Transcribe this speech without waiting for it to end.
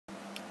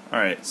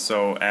Alright,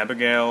 so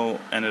Abigail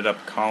ended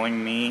up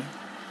calling me,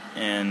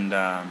 and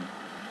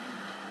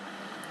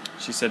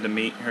she said to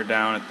meet her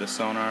down at the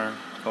Sonar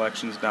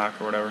Collections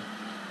dock or whatever.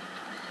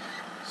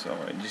 So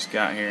I just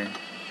got here.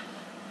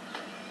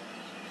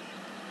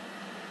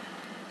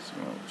 So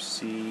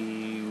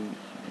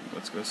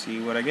let's go see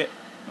what I get.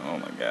 Oh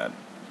my god.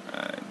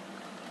 I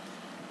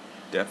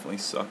definitely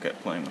suck at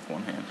playing with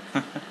one hand.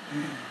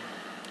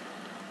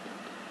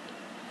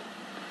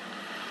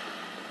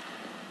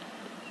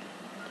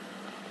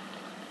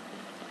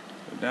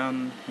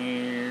 Down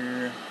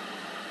here,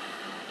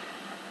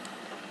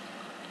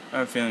 I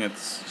have a feeling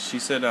she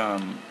said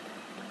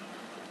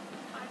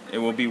it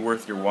will be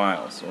worth your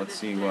while, so let's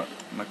see what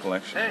my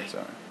collections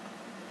are.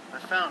 I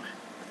found it.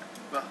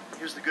 Well,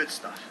 here's the good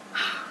stuff.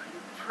 You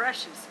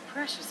precious,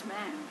 precious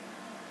man.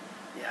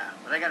 Yeah,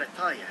 but I gotta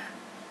tell you,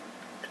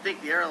 I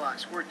think the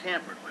airlocks were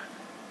tampered with.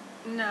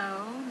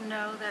 No,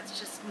 that's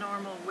just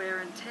normal wear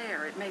and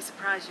tear. It may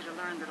surprise you to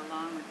learn that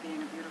along with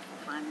being a beautiful,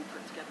 finely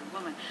put together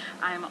woman,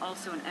 I am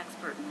also an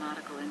expert in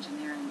nautical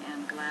engineering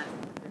and glass.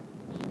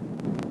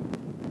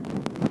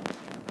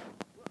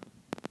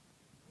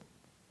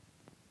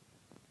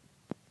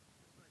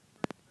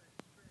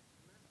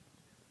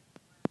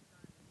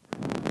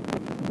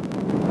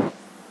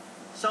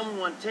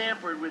 Someone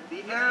tampered with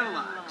the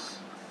airlocks.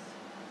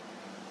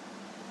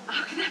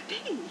 How can that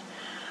be?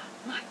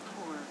 My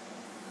poor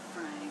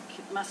Frank.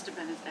 It must have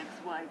been his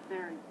ex-wife.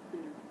 Very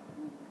bitter.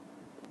 You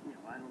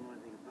know, I don't know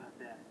anything about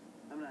that.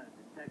 I'm not a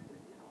detective,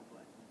 you know,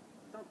 but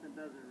something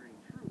doesn't ring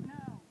true.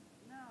 No,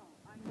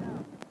 I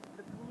know.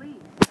 The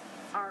police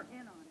are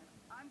in on it.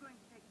 I'm going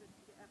to take this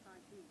to the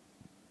FIB.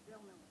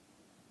 They'll know what to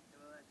do.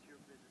 Yeah, well, that's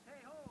your business.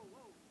 Hey,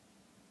 whoa!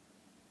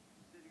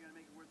 You said you're gonna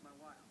make it worth my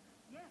while.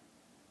 Yes.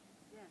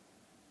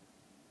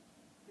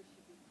 This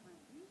should be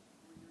plenty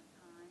for your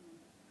time and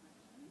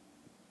discretion.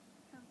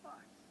 $10.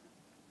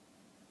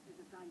 Here's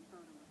a signed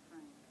photo of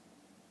Frank.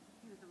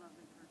 He was a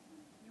lovely person.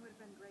 You would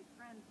have been great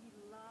friends. He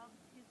loved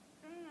his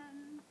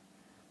fans.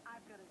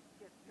 I've got to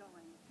get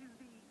going to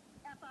the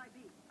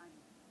FIB.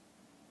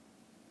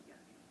 You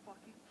gotta be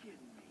fucking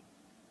kidding me.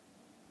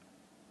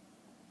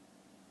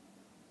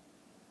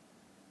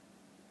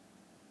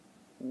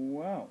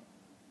 Wow.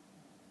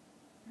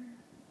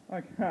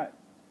 I got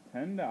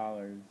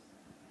 $10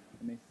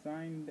 and a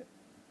signed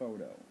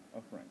photo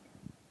of Frank.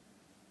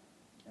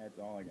 That's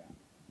all I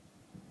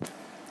got.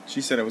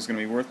 She said it was going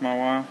to be worth my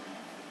while.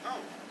 Oh,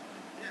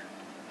 yeah,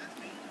 that's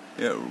me.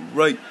 Yeah,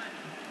 right.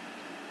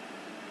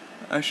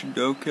 I should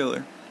go kill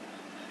her.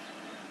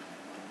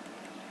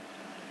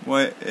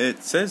 What?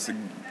 It says That's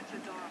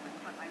adorable,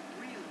 but I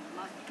really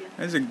must get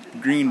there's a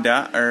green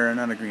dot, or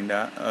not a green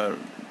dot, a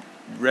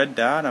red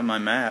dot on my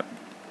map.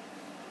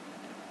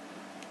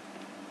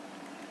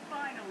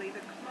 finally the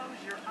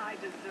closure I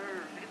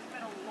deserve. It's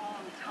been a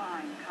long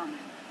time coming.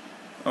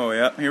 Oh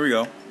yeah, here we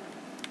go.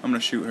 I'm gonna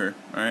shoot her,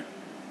 alright?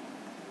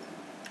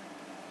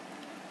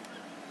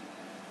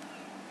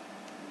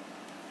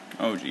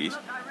 Oh jeez.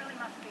 Look, I really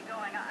must be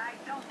going. I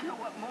don't know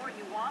what more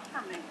you want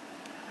from me.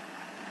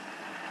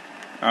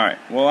 Alright,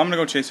 well I'm gonna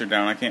go chase her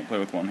down. I can't play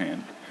with one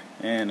hand.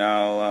 And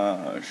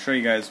I'll show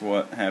you guys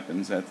what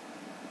happens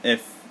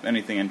if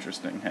anything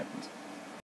interesting happens.